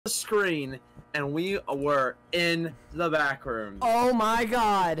the screen, and we were in the back room. Oh my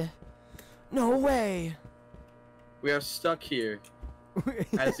god. No way. We are stuck here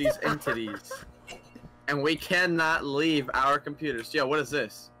as these entities. And we cannot leave our computers. Yo, what is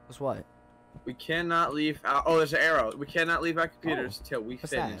this? What's what? We cannot leave our... Oh, there's an arrow. We cannot leave our computers till we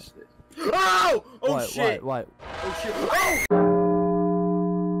finish that? this. Oh! Oh, what, shit! What? Oh, shit! Oh!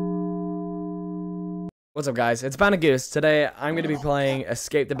 What's up, guys? It's Bound Goose. Today, I'm going to be playing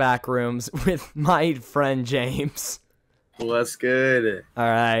Escape the Backrooms with my friend James. What's good?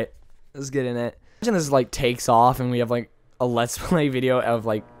 Alright, let's get in it. Imagine this, like, takes off and we have, like, a Let's Play video of,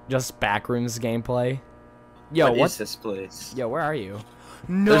 like, just Backrooms gameplay. Yo, what is this place? Yo, where are you?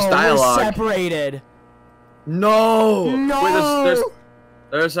 No, there's dialogue. We're separated. No! No! Wait,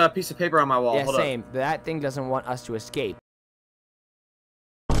 there's a piece of paper on my wall. Yeah, Hold same. up. That thing doesn't want us to escape.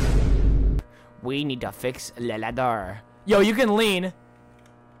 We need to fix the ladder. Yo, you can lean.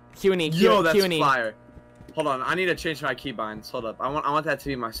 Q&E. Yo, that's fire. Hold on, I need to change my keybinds. Hold up, I want that to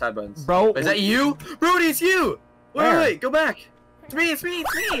be my side buttons. Bro, is that you? Brody, it's you! Wait, go back. It's me, it's me,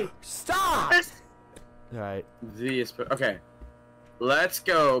 it's me! Stop! Alright. Okay. Let's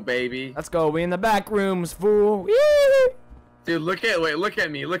go, baby. Let's go. We in the back rooms, fool. Dude, look at me.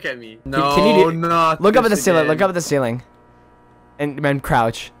 No, can you look up at the again. ceiling. Look up at the ceiling. And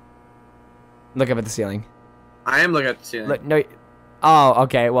crouch. Look up at the ceiling. I am looking at the ceiling. Look, no. Oh,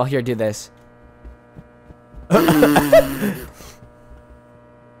 okay. Well, here, do this. Alright,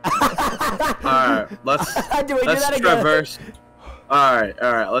 let's traverse. Alright,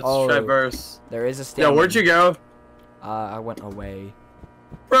 let's traverse. There is a stamina. Yo, where'd you go? I went away.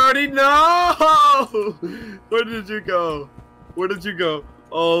 Brody, no! Where did you go?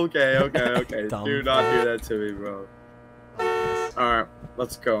 Oh, okay. Do not do that to me, bro. Alright,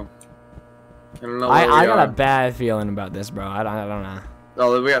 let's go. I got a bad feeling about this, bro. I don't know.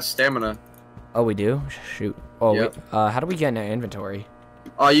 Oh, we got stamina. Oh, we do? Shoot. Oh, yep. How do we get in our inventory?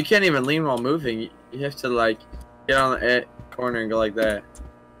 Oh, you can't even lean while moving. You have to, like, get on the corner and go like that.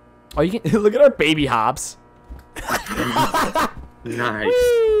 Oh, you can look at our baby hops. Nice.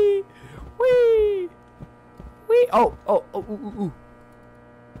 Wee! Wee! Wee! Oh! Ooh.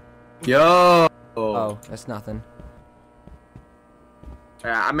 Yo! Oh, that's nothing.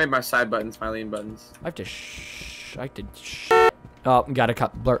 Yeah, I made my side buttons, my lean buttons. I have to Oh, gotta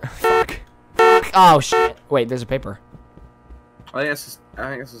cut blur. Fuck. Oh shit. Wait, there's a paper. I think it's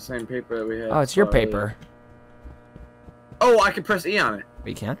the same paper that we had. Oh, it's your paper. Oh, I can press E on it.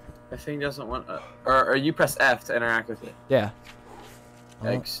 We can? That thing doesn't want or you press F to interact with it. Yeah.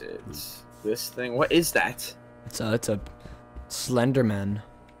 Exit. This thing. What is that? It's a Slenderman.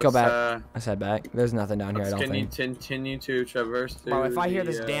 Go back. I said back. There's nothing down here. I don't think. Can you continue to traverse through? Bro, if I hear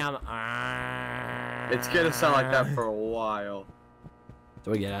this damn. It's gonna sound like that for a while. So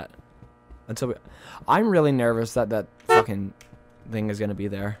we get at. I'm really nervous that that fucking thing is gonna be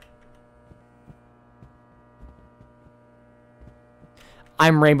there.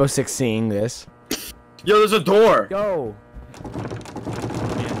 I'm Rainbow Six seeing this. Yo, there's a door. Yo.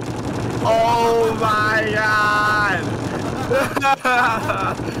 Oh my god.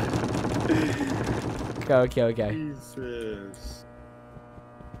 Okay. Jesus.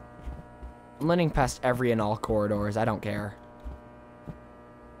 I'm running past every and all corridors. I don't care.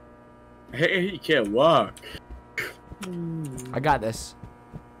 Hey, you can't walk. I got this.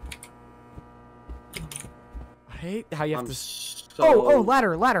 I hate how you have to. Oh,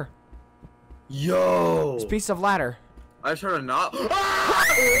 ladder. Yo. It's a piece of ladder. I just heard a knock.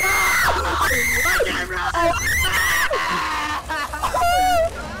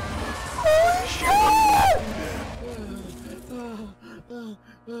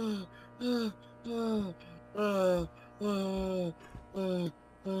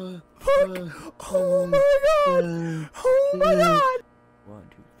 Oh my god! Oh my god! 1,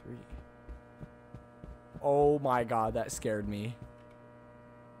 2, 3. Oh my god, that scared me.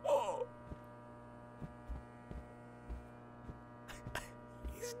 Oh.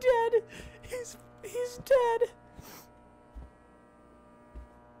 He's dead. He's dead.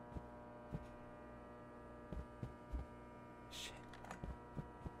 Shit.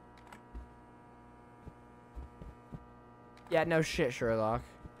 Yeah, no shit, Sherlock.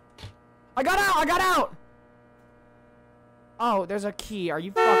 I got out! Oh, there's a key. Are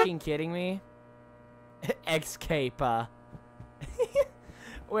you fucking kidding me? Escape.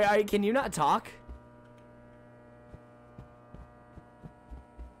 Wait, can you not talk?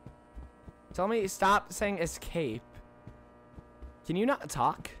 Tell me, stop saying escape. Can you not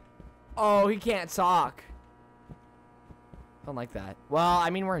talk? Oh, he can't talk. Don't like that. Well, I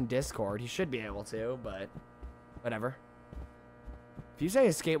mean, we're in Discord. He should be able to, but whatever. If you say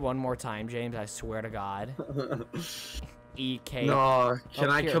escape one more time, James, I swear to God. EK. No, can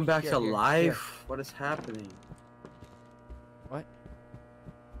I here, come back here, to here, life? here. What is happening? What?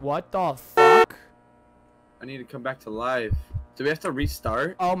 What the fuck? I need to come back to life. Do we have to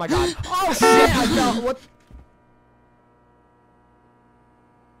restart? Oh my God. Oh shit! I fell. What?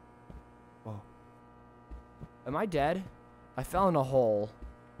 Whoa. Am I dead? I fell in a hole.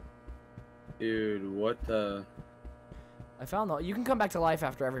 Dude, what the? I found the. You can come back to life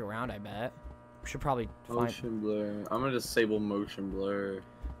after every round, I bet. We should probably find. Motion blur. I'm gonna disable motion blur.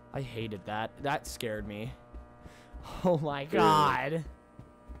 I hated that. That scared me. Oh my God.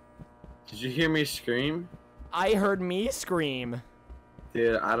 Did you hear me scream? I heard me scream.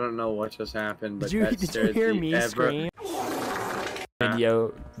 Dude, I don't know what just happened, but Did you hear me scream?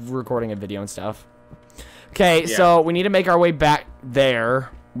 Video, recording a video and stuff. Okay, Yeah. so we need to make our way back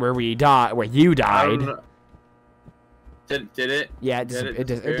there where we died, where you died. Did it? Yeah, Did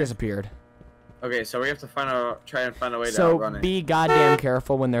it disappeared. Okay, so we have to try and find a way to So outrun it. be goddamn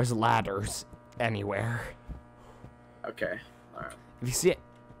careful when there's ladders anywhere. Okay. Alright.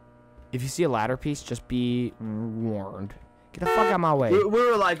 If you see a ladder piece, just be warned. Get the fuck out of my way. We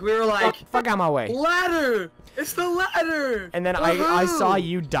were like, fuck out of my way. ladder! It's the ladder! And then I saw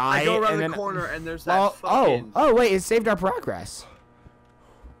you die. I go around and the then, corner and there's that oh wait, it saved our progress.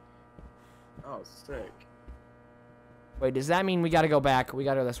 Oh, sick. Wait, does that mean we gotta go back? We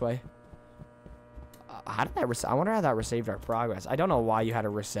gotta go this way. How did that I wonder how that saved our progress. I don't know why you had to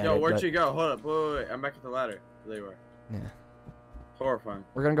reset it. Yo, where'd you go? Hold up. Wait. I'm back at the ladder. There you are. Yeah. Horrifying.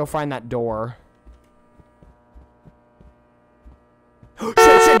 We're gonna go find that door.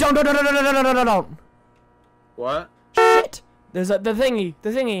 Shit, don't. What? Shit! There's the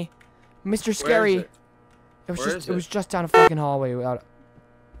thingy, Mr. Scary. Where is It was just down a fucking hallway without.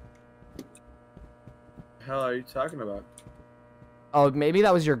 The hell are you talking about? Oh, maybe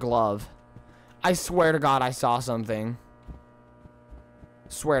that was your glove. I swear to God, I saw something.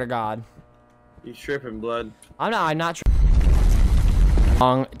 Swear to God. You tripping, blood. I'm not.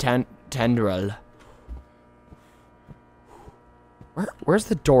 Long tendril. Where's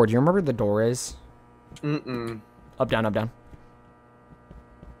the door? Do you remember where the door is? Up, down.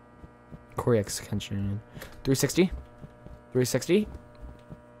 Corey extension. 360? 360?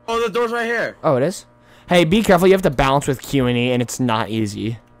 Oh, the door's right here. Oh, it is? Hey, be careful. You have to balance with Q and E, and it's not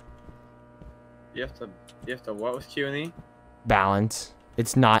easy. You have to what with Q and E? Balance.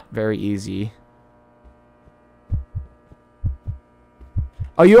 It's not very easy.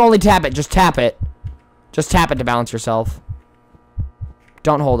 Oh, you only tap it. Just tap it. Just tap it to balance yourself.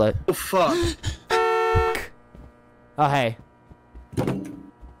 Don't hold it. Oh, fuck. Oh, hey.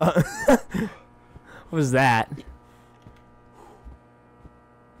 What was that?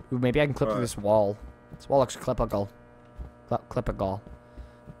 Ooh, maybe I can clip through this wall. This wall looks clippable. Clippable.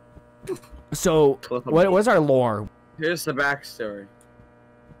 So, what's our lore? Here's the backstory.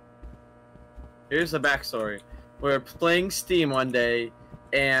 We were playing Steam one day,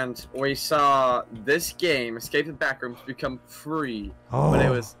 and we saw this game, Escape the Backrooms, become free. Oh. But it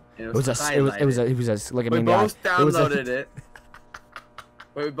was a look at me. We both downloaded it.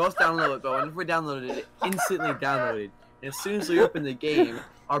 We both downloaded it, but whenever we downloaded it, it instantly downloaded. And as soon as we opened the game,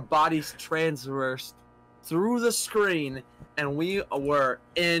 our bodies transversed through the screen, and we were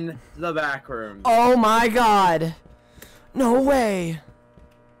in the Backrooms. Oh my God! No way!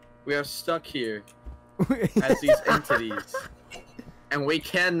 We are stuck here as these entities, and we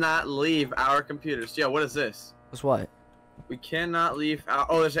cannot leave our computers. Yo, what is this? What's what? We cannot leave our.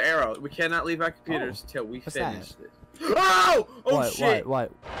 Oh, there's an arrow. We cannot leave our computers till we finish this. Oh! Oh what, shit!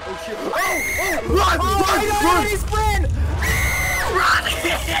 What? Oh shit! Oh! Run! Oh, Run! he's sprint!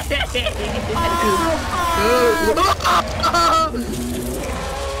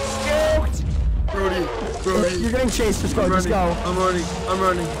 Brody, you're getting chased. Just go. Just go. I'm running.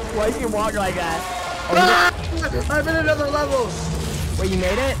 Why is he walking like that? Oh, I'm in another level. Wait, you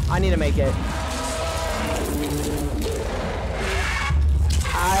made it? I need to make it.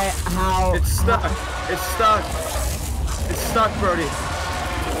 It's stuck, Brody.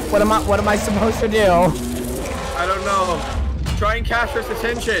 What am I supposed to do? I don't know. Try and capture its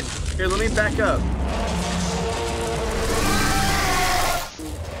attention. Here, let me back up.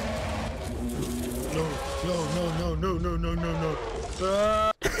 No.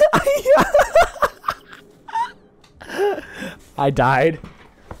 I died.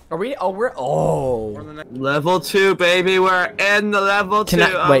 Are we? Oh, we're level 2, baby. We're in the level 2.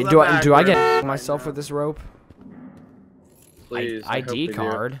 Wait, do I get myself with this rope? Please. ID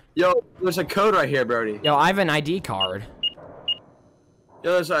card. Yo, there's a code right here, Brody. Yo, I have an ID card.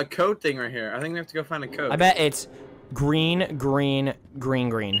 Yo, there's a code thing right here. I think we have to go find a code. I bet it's Green, green, green,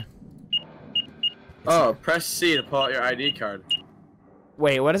 green. Oh, press C to pull out your ID card.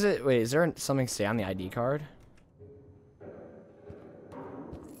 Wait, what is it? Wait, is there something say on the ID card?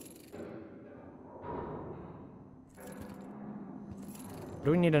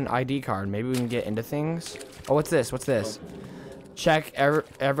 Do we need an ID card? Maybe we can get into things. Oh, what's this? What's this? Oh. Check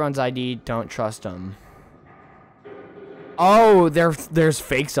everyone's ID. Don't trust them. Oh, there's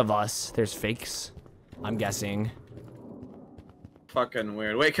fakes of us. There's fakes. I'm guessing. Fucking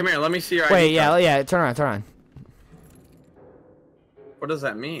weird. Wait, come here. Let me see your ID Wait, card. yeah. Turn around. Turn around. What does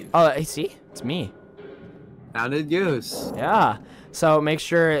that mean? Oh, see? It's me. Founded use. Yeah. So make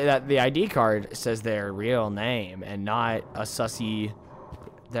sure that the ID card says their real name and not a sussy.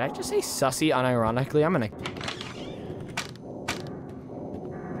 Did I just say sussy unironically? I'm gonna.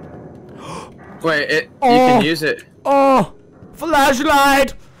 Wait, you can use it. Oh,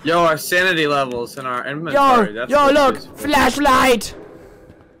 flashlight! Yo, our sanity levels in our inventory. Yo, look, flashlight!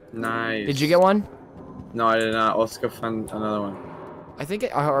 Nice. Did you get one? No, I did not. Let's go find another one. I think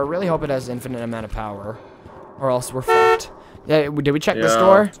I really hope it has infinite amount of power, or else we're fucked. Yeah, did we check this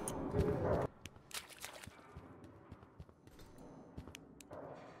door?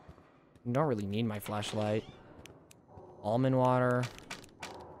 You don't really need my flashlight. Almond water.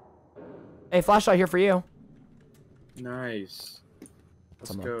 Hey, flashlight here for you. Nice.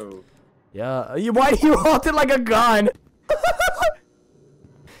 Let's go. Yeah. Why do you hold it like a gun?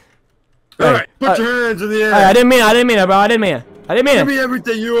 Alright, put your hands in the air. I didn't mean it, bro. I didn't mean it. Give me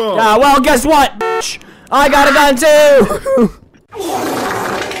everything you own. Yeah, well, guess what? I got a gun too.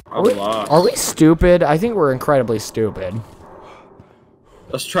 Are we stupid? I think we're incredibly stupid.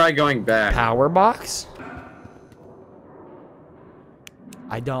 Let's try going back. Power box?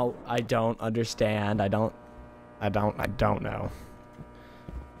 I don't understand. I don't know.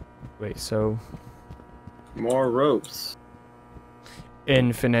 Wait, so more ropes.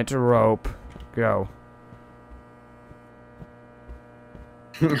 Infinite rope. Go.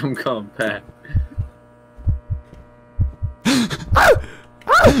 I'm going back.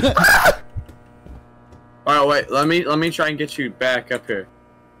 Alright, wait, let me try and get you back up here.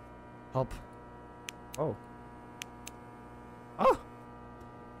 Help. Oh. Oh.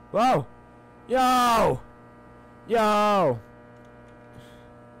 Whoa. Yo. Yo.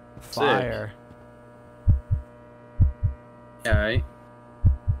 Fire. Alright.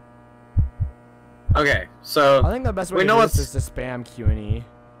 Okay, so I think the best way to do this is to spam Q&E.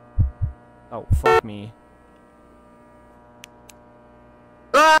 Oh, fuck me.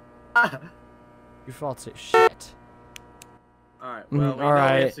 Ah! You fault it. Shit. Alright, well, we know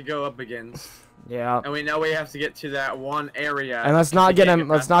we have to go up again. Yeah. And we know we have to get to that one area. And let's not get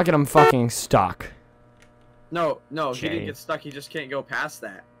him fucking stuck. No, he didn't get stuck, he just can't go past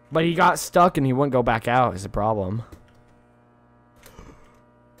that. But he got stuck and he wouldn't go back out is the problem.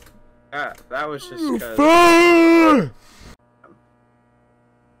 That was just because...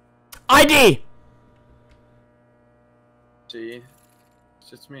 ID! Gee. It's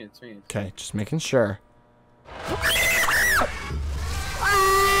just me, Okay, just making sure.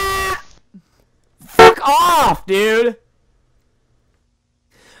 Fuck off, dude!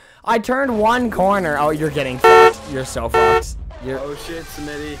 I turned one corner. Oh, you're getting fucked. You're so fucked. Oh shit,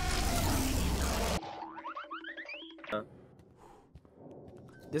 Smitty.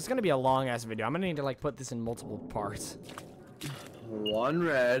 This is gonna be a long ass video. I'm gonna need to like put this in multiple parts. One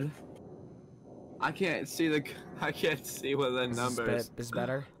red. I can't see what the numbers. This is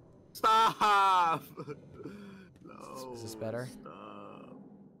better. Stop! No. Is this better? Stop.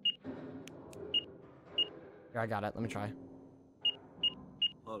 Here, I got it. Let me try.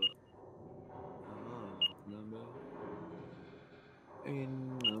 Hold on. Number.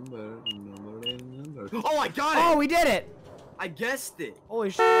 Oh, I got it! Oh, we did it! I guessed it.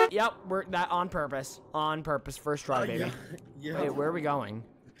 Holy shit. Yep, we're that on purpose. On purpose. First try, baby. Yeah. Wait, where are we going?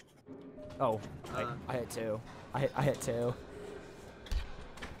 Oh, I hit two. I hit two.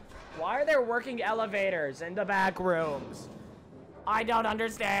 Why are there working elevators in the back rooms? I don't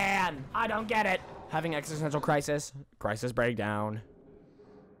understand. I don't get it. Having existential crisis. Crisis breakdown.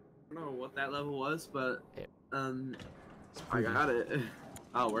 I don't know what that level was, but I got it.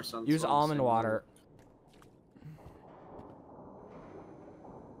 Oh, we're some. Use almond water.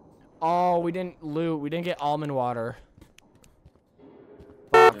 Oh, we didn't loot. We didn't get almond water.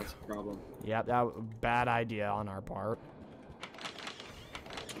 Fuck. That's a problem. Yep, that was a bad idea on our part.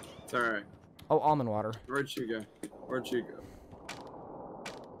 It's alright. Oh, almond water. Where'd you go? Where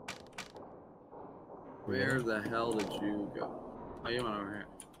the hell did you go? Oh, you went over here.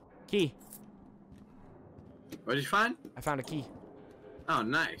 Key. What did you find? I found a key. Oh,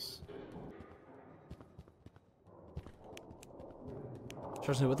 nice.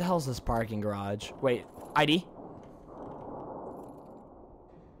 Trust me, what the hell is this parking garage? Wait, ID?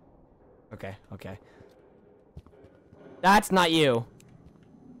 Okay, okay. That's not you.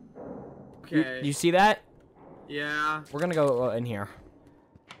 Okay. You see that? Yeah. We're gonna go in here.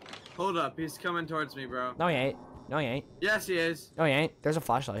 Hold up, he's coming towards me, bro. No, he ain't. No, he ain't. Yes, he is. No, he ain't. There's a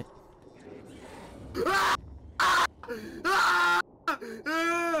flashlight.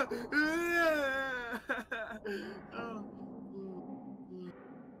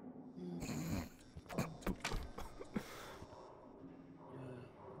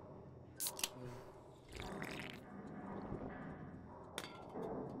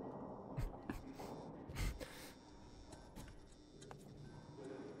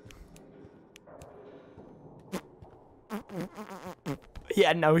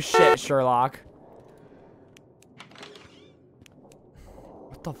 Yeah, no shit, Sherlock.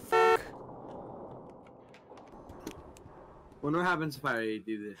 What the fuck? Wonder what happens if I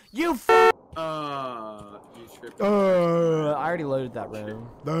do this. You You tripped. I already loaded that room.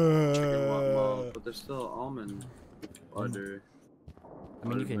 Chicken waffle, but there's still almond butter. I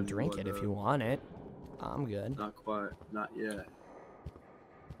mean, you can drink it if you want it. I'm good. Not quite. Not yet.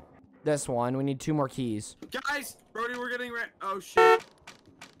 This one, we need 2 more keys. Guys, Brody, we're getting ready. Oh shit.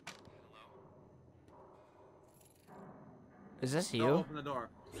 Is this you? Don't open the door.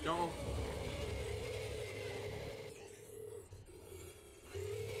 Don't.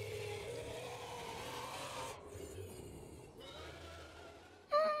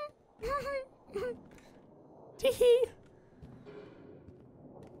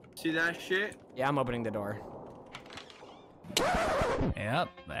 See that shit? Yeah, I'm opening the door. Yep,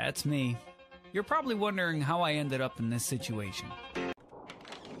 that's me. You're probably wondering how I ended up in this situation.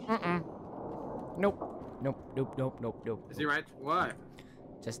 Nope. Nope, nope, nope, nope, nope. Is he right? What?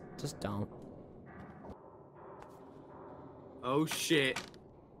 Just don't. Oh shit.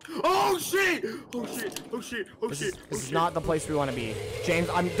 Oh shit! Oh shit! Oh shit! Oh This shit! is not the place we want to be. James,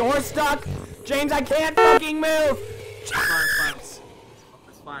 I'm door stuck! James, I can't fucking move! It's fine,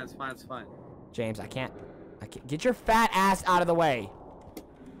 it's fine. It's fine, it's fine. James, I can't. Get your fat ass out of the way.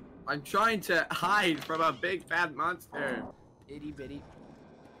 I'm trying to hide from a big bad monster. Itty bitty.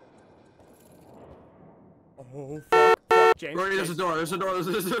 Oh, fuck, James. Brody, there's a door, there's a door,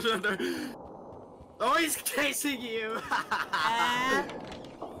 there's a door. Oh, he's chasing you!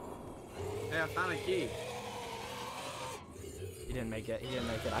 Hey, I found a key. He didn't make it. He didn't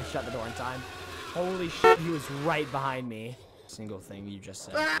make it. I shut the door in time. Holy shit, he was right behind me. Single thing you just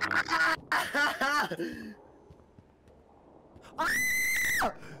said.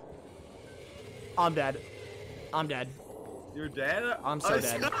 I'm dead. I'm dead. You're dead? I'm so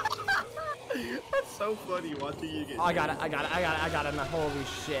dead. That's so funny watching you get I got it. I got it. I got it. I got it. Holy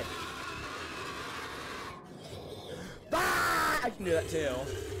shit. Ah! I can do that too.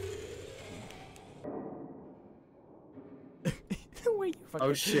 The way you fucking...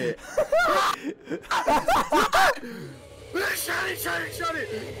 Oh shit. Shut it, shut it, shut it!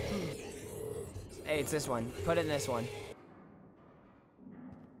 Hey, it's this one. Put it in this one.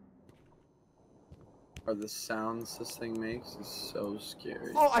 Are the sounds this thing makes is so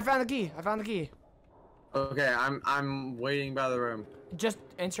scary. Oh, I found the key. I found the key. Okay, I'm waiting by the room. Just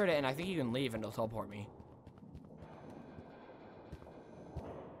insert it and I think you can leave and it'll teleport me.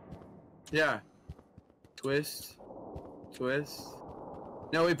 Yeah. Twist. Twist.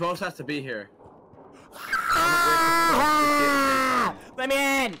 No, we both have to be here. Ah! Let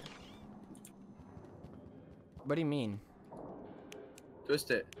me in! What do you mean?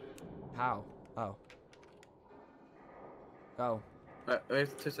 Twist it. How? Oh. Go. We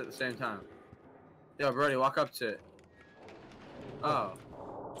have to twist it at the same time. Yo, Brody, walk up to it. Oh.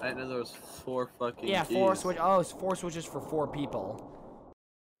 I didn't know there was 4 fucking Yeah, keys. 4 switch. Oh, it's 4 switches for 4 people.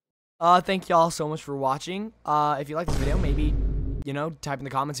 Thank y'all so much for watching. If you like this video, maybe, you know, type in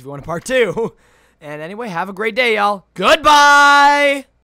the comments if you want a part 2. And anyway, have a great day, y'all. Goodbye!